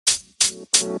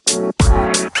Hello,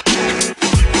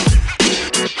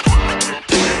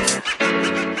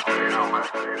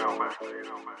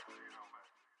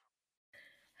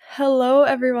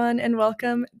 everyone, and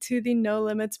welcome to the No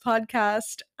Limits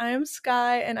podcast. I am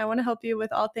Sky, and I want to help you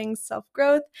with all things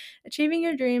self-growth, achieving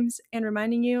your dreams, and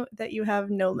reminding you that you have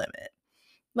no limit.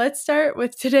 Let's start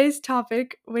with today's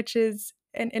topic, which is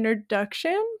an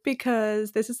introduction,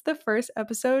 because this is the first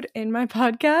episode in my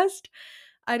podcast.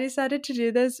 I decided to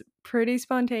do this pretty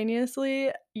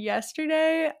spontaneously.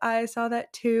 Yesterday, I saw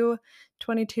that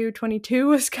 2/22/22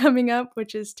 was coming up,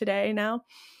 which is today now,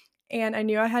 and I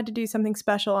knew I had to do something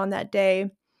special on that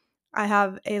day. I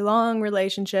have a long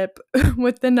relationship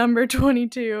with the number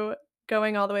 22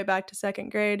 going all the way back to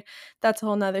second grade. That's a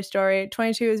whole nother story.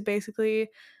 22 is basically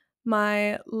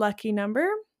my lucky number,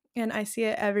 and I see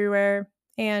it everywhere.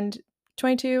 And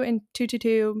 22 and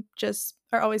 222 just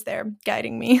are always there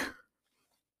guiding me.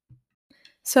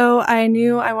 So I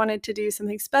knew I wanted to do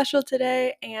something special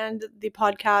today, and the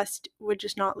podcast would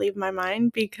just not leave my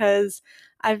mind because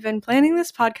I've been planning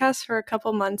this podcast for a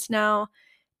couple months now,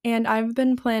 and I've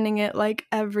been planning it like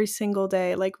every single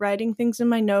day, like writing things in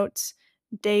my notes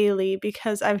daily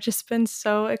because I've just been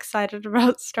so excited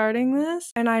about starting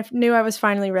this, and I knew I was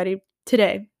finally ready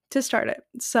today to start it.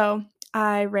 So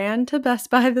I ran to Best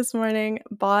Buy this morning,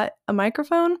 bought a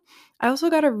microphone. I also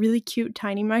got a really cute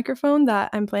tiny microphone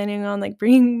that I'm planning on like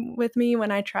bringing with me when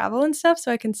I travel and stuff,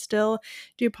 so I can still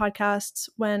do podcasts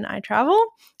when I travel.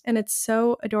 And it's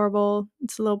so adorable.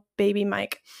 It's a little baby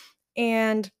mic.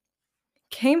 And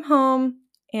came home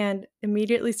and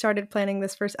immediately started planning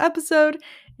this first episode,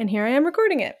 and here I am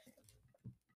recording it.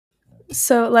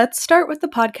 So let's start with the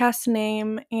podcast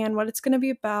name and what it's going to be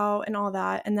about and all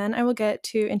that, and then I will get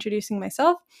to introducing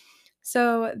myself.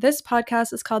 So this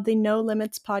podcast is called the No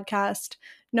Limits podcast.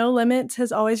 No Limits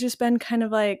has always just been kind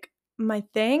of like my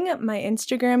thing. My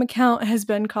Instagram account has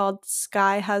been called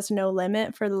Sky Has No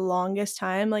Limit for the longest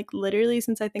time, like literally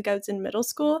since I think I was in middle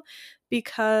school,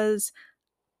 because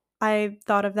I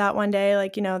thought of that one day,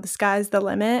 like, the sky's the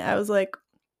limit. I was like,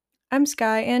 I'm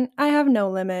Sky and I have no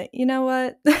limit. You know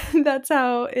what? That's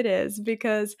how it is,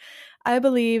 because I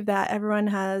believe that everyone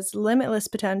has limitless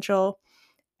potential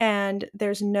and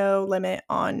there's no limit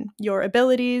on your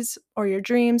abilities or your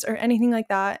dreams or anything like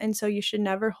that. And so you should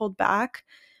never hold back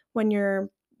when you're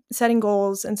setting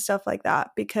goals and stuff like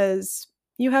that, because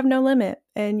you have no limit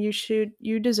and you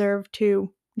deserve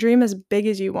to dream as big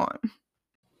as you want.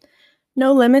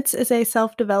 No Limits is a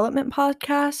self-development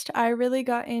podcast. I really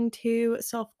got into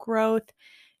self-growth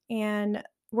and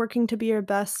working to be your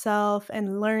best self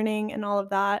and learning and all of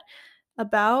that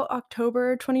about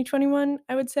October 2021,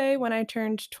 I would say, when I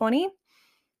turned 20.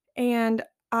 And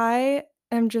I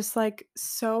am just like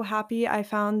so happy I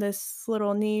found this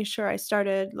little niche, or I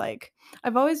started like,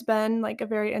 I've always been like a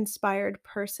very inspired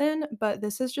person, but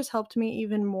this has just helped me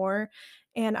even more.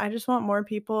 And I just want more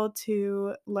people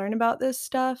to learn about this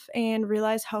stuff and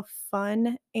realize how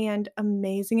fun and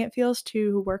amazing it feels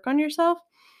to work on yourself.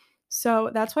 So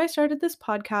that's why I started this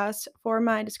podcast. For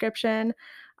my description,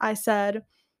 I said,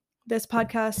 this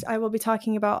podcast, I will be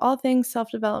talking about all things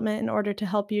self development in order to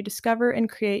help you discover and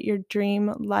create your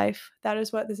dream life. That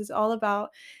is what this is all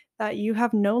about. That you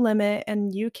have no limit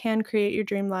and you can create your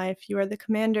dream life. You are the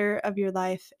commander of your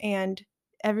life, and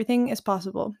everything is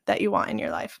possible that you want in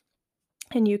your life,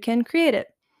 and you can create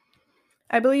it.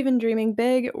 I believe in dreaming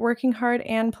big, working hard,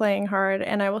 and playing hard,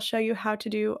 and I will show you how to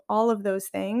do all of those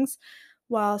things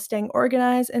while staying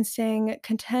organized and staying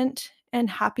content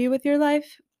and happy with your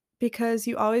life, because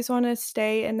you always want to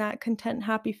stay in that content,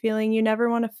 happy feeling. You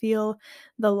never want to feel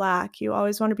the lack. You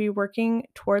always want to be working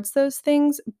towards those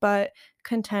things, but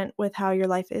content with how your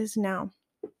life is now.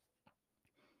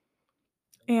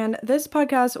 And this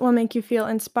podcast will make you feel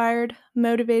inspired,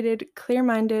 motivated, clear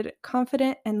minded,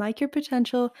 confident, and like your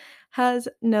potential has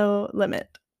no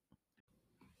limit.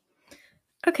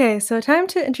 Okay, so time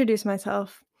to introduce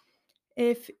myself.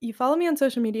 If you follow me on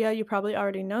social media, you probably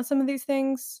already know some of these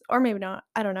things, or maybe not.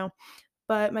 I don't know.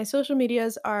 But my social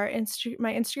medias are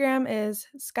my Instagram is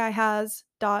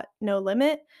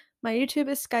skyhas.nolimit. My YouTube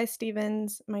is Sky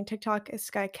Stevens. My TikTok is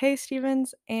Sky K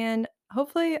Stevens. And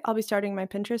hopefully I'll be starting my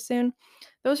Pinterest soon.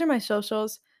 Those are my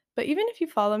socials. But even if you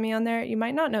follow me on there, you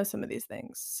might not know some of these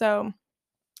things. So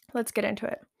let's get into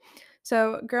it.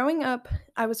 So growing up,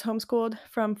 I was homeschooled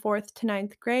from 4th to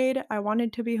ninth grade. I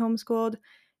wanted to be homeschooled,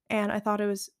 and I thought it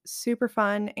was super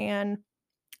fun. And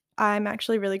I'm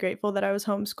actually really grateful that I was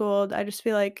homeschooled. I just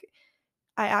feel like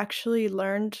I actually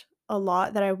learned a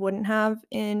lot that I wouldn't have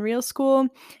in real school,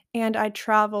 and I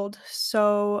traveled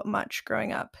so much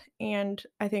growing up, and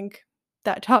I think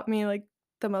that taught me like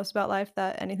the most about life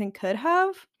that anything could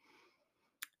have.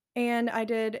 And I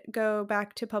did go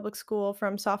back to public school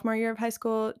from sophomore year of high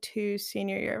school to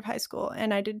senior year of high school,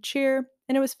 and I did cheer,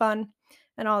 and it was fun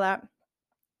and all that.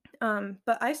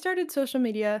 But I started social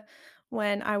media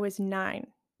when I was 9.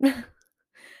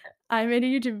 I made a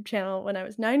YouTube channel when I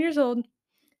was 9 years old,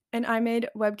 and I made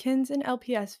Webkins and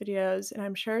LPS videos, and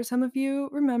I'm sure some of you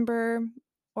remember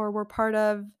or were part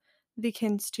of the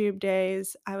KinsTube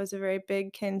days. I was a very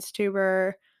big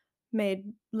KinsTuber, made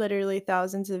literally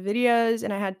thousands of videos,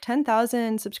 and I had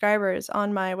 10,000 subscribers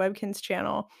on my Webkins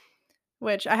channel,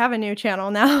 which I have a new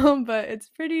channel now, but it's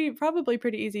probably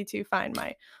pretty easy to find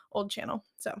my old channel.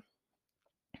 So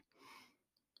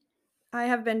I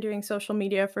have been doing social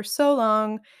media for so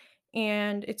long,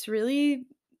 and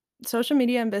social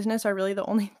media and business are really the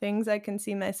only things I can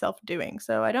see myself doing.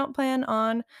 So I don't plan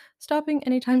on stopping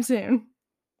anytime soon.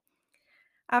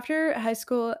 After high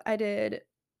school, I did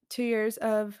 2 years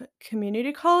of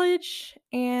community college,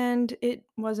 and it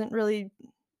wasn't really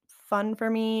fun for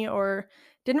me or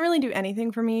didn't really do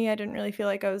anything for me. I didn't really feel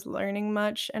like I was learning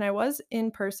much. And I was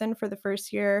in person for the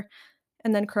first year,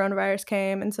 and then coronavirus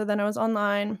came. And so then I was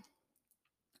online.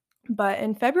 But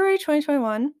in February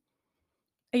 2021,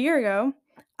 a year ago,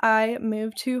 I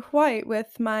moved to Hawaii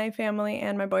with my family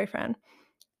and my boyfriend.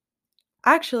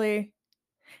 Actually,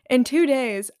 in 2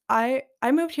 days, I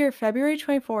moved here February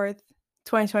 24th,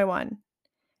 2021,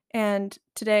 and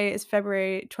today is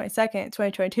February 22nd,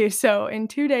 2022, so in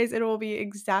 2 days, it will be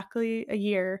exactly a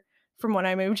year from when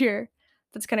I moved here.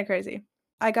 That's kinda crazy.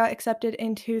 I got accepted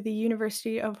into the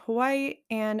University of Hawaii,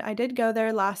 and I did go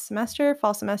there last semester,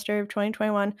 fall semester of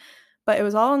 2021, but it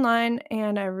was all online,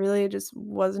 and I really just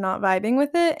was not vibing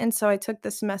with it, and so I took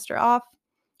the semester off,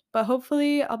 but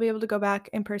hopefully I'll be able to go back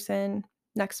in person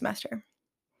next semester.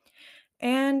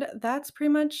 And that's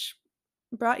pretty much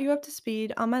brought you up to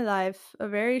speed on my life, a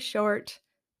very short,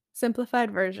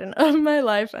 simplified version of my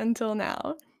life until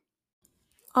now.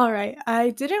 All right, I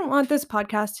didn't want this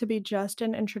podcast to be just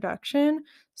an introduction,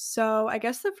 so I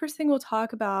guess the first thing we'll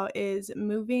talk about is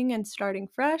moving and starting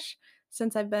fresh.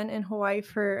 Since I've been in Hawaii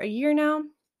for a year now,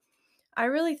 I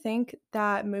really think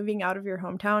that moving out of your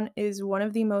hometown is one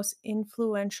of the most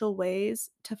influential ways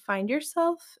to find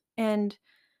yourself and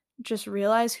just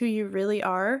realize who you really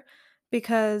are.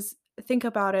 Because think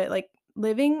about it, like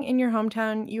living in your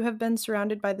hometown, you have been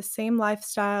surrounded by the same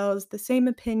lifestyles, the same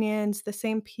opinions, the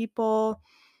same people,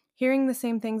 hearing the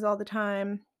same things all the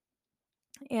time,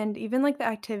 and even like the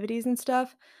activities and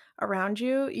stuff around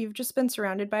you, you've just been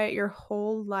surrounded by it your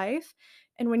whole life.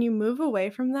 And when you move away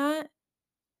from that,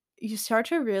 you start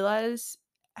to realize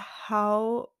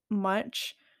how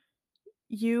much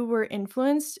you were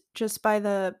influenced just by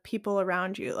the people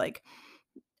around you. Like,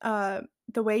 uh,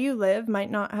 the way you live might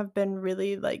not have been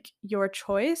really like your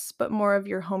choice, but more of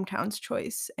your hometown's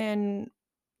choice and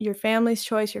your family's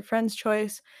choice, your friend's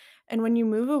choice. And when you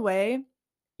move away,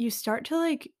 you start to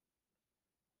like,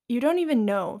 you don't even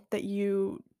know that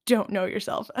you don't know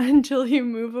yourself until you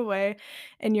move away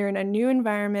and you're in a new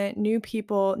environment, new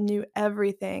people, new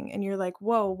everything. And you're like,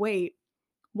 whoa, wait,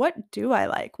 what do I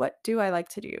like? What do I like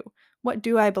to do? What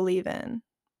do I believe in?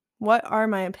 What are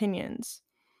my opinions?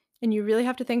 And you really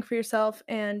have to think for yourself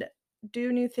and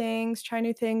do new things, try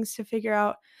new things to figure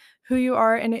out who you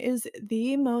are. And it is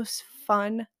the most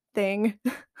fun thing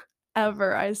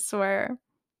ever, I swear.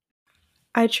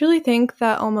 I truly think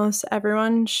that almost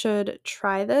everyone should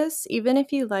try this, even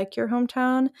if you like your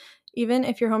hometown, even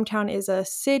if your hometown is a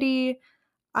city.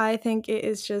 I think it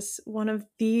is just one of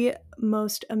the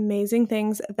most amazing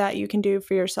things that you can do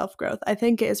for your self growth. I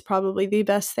think it is probably the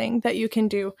best thing that you can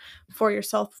do for your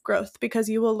self growth because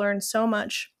you will learn so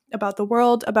much about the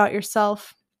world, about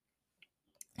yourself.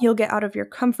 You'll get out of your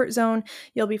comfort zone.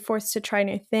 You'll be forced to try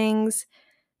new things.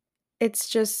 It's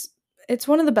just, it's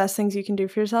one of the best things you can do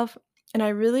for yourself. And I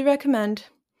really recommend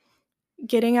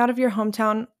getting out of your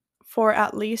hometown for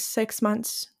at least 6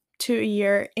 months to a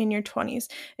year in your 20s.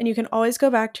 And you can always go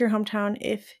back to your hometown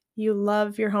if you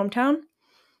love your hometown.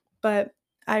 But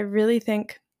I really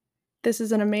think this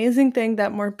is an amazing thing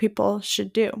that more people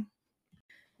should do.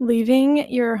 Leaving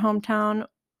your hometown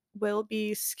will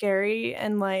be scary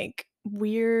and like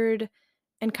weird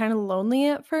and kind of lonely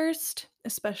at first,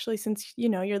 especially since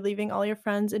you're leaving all your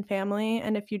friends and family.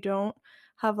 And if you don't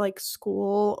have like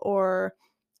school or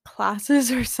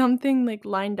classes or something like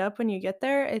lined up when you get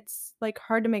there, it's like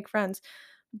hard to make friends.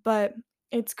 But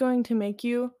it's going to make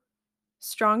you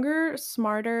stronger,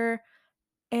 smarter,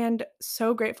 and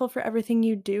so grateful for everything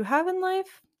you do have in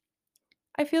life.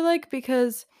 I feel like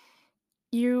because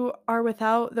you are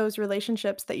without those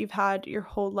relationships that you've had your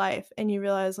whole life and you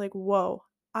realize like, whoa,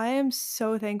 I am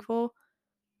so thankful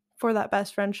for that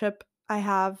best friendship I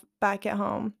have back at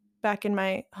home, back in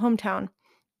my hometown.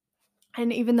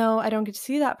 And even though I don't get to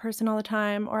see that person all the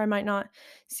time, or I might not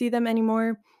see them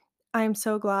anymore, I'm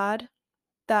so glad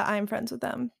that I'm friends with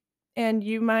them. And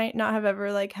you might not have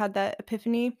ever like had that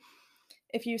epiphany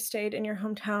if you stayed in your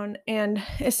hometown. And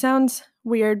it sounds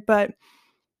weird, but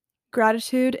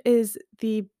gratitude is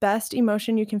the best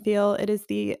emotion you can feel. It is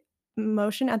the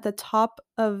emotion at the top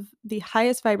of the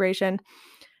highest vibration,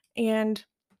 and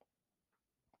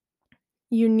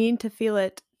you need to feel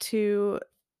it to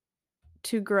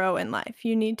grow in life.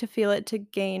 You need to feel it to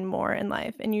gain more in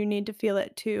life, and you need to feel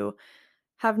it to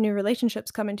have new relationships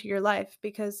come into your life,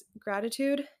 because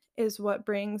gratitude is what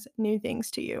brings new things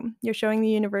to you. You're showing the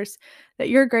universe that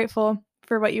you're grateful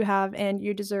for what you have and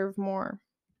you deserve more.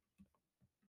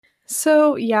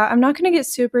 So, yeah, I'm not going to get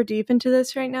super deep into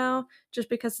this right now just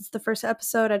because it's the first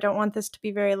episode. I don't want this to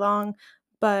be very long,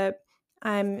 but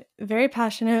I'm very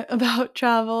passionate about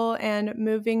travel and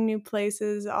moving new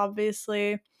places,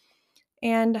 obviously.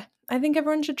 And I think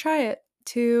everyone should try it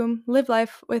to live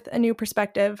life with a new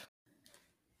perspective.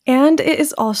 And it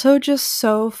is also just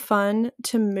so fun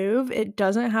to move. It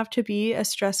doesn't have to be a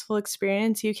stressful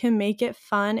experience. You can make it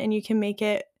fun and you can make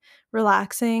it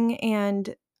relaxing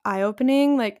and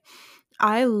eye-opening. Like,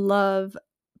 I love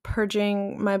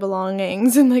purging my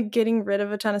belongings and like getting rid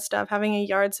of a ton of stuff, having a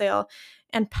yard sale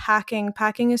and packing.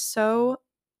 Packing is so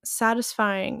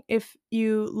satisfying if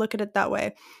you look at it that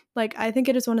way. Like, I think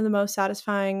it is one of the most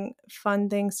satisfying, fun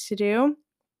things to do.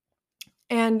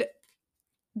 And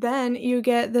then you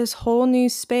get this whole new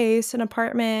space, an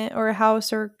apartment or a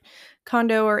house or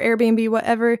condo or Airbnb,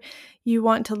 whatever you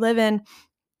want to live in.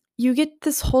 You get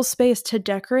this whole space to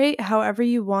decorate however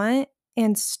you want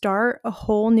and start a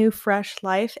whole new fresh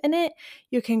life in it.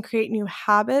 You can create new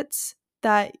habits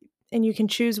and you can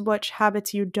choose which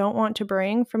habits you don't want to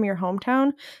bring from your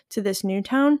hometown to this new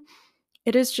town.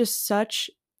 It is just such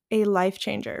a life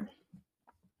changer.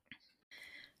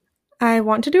 I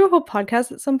want to do a whole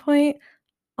podcast at some point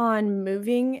on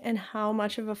moving and how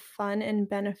much of a fun and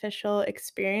beneficial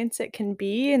experience it can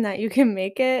be, and that you can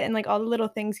make it, and like all the little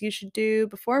things you should do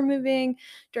before moving,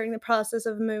 during the process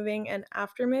of moving, and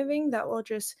after moving that will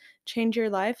just change your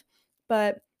life.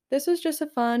 But this was just a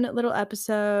fun little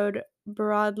episode,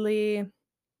 broadly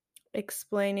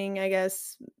explaining, I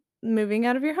guess, moving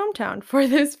out of your hometown for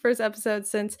this first episode,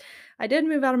 since I did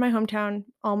move out of my hometown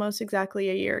almost exactly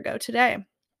a year ago today.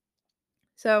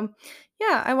 So,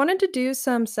 yeah, I wanted to do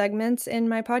some segments in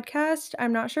my podcast.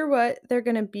 I'm not sure what they're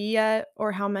going to be yet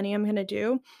or how many I'm going to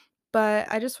do, but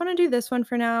I just want to do this one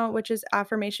for now, which is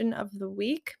affirmation of the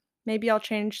week. Maybe I'll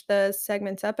change the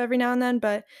segments up every now and then,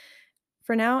 but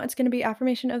for now, it's going to be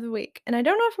affirmation of the week. And I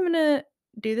don't know if I'm going to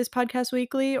do this podcast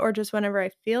weekly or just whenever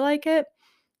I feel like it,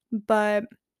 but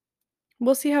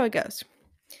we'll see how it goes.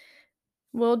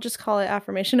 We'll just call it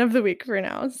affirmation of the week for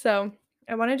now. So,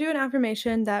 I want to do an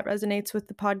affirmation that resonates with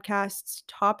the podcast's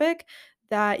topic,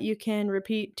 that you can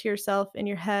repeat to yourself in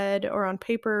your head or on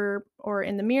paper or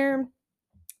in the mirror,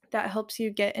 that helps you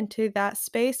get into that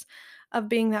space of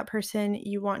being that person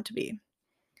you want to be.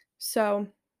 So,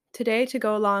 today, to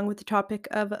go along with the topic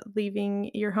of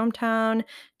leaving your hometown,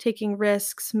 taking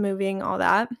risks, moving, all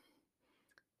that,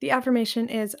 the affirmation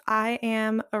is I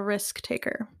am a risk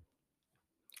taker.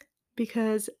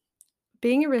 Because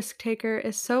being a risk taker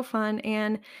is so fun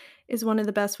and is one of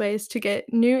the best ways to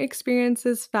get new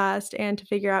experiences fast and to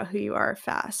figure out who you are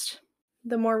fast.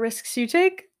 The more risks you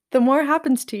take, the more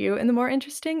happens to you and the more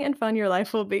interesting and fun your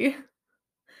life will be.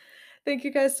 Thank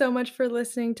you guys so much for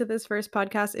listening to this first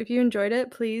podcast. If you enjoyed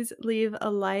it, please leave a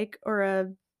like or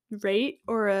a rate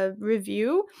or a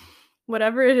review,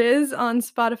 whatever it is, on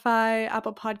Spotify,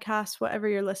 Apple Podcasts, whatever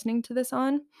you're listening to this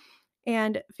on.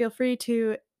 And feel free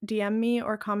to DM me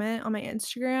or comment on my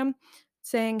Instagram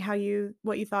saying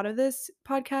what you thought of this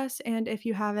podcast and if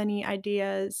you have any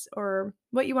ideas or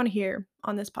what you want to hear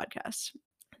on this podcast.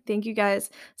 Thank you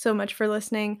guys so much for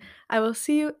listening. I will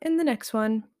see you in the next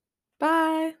one. Bye.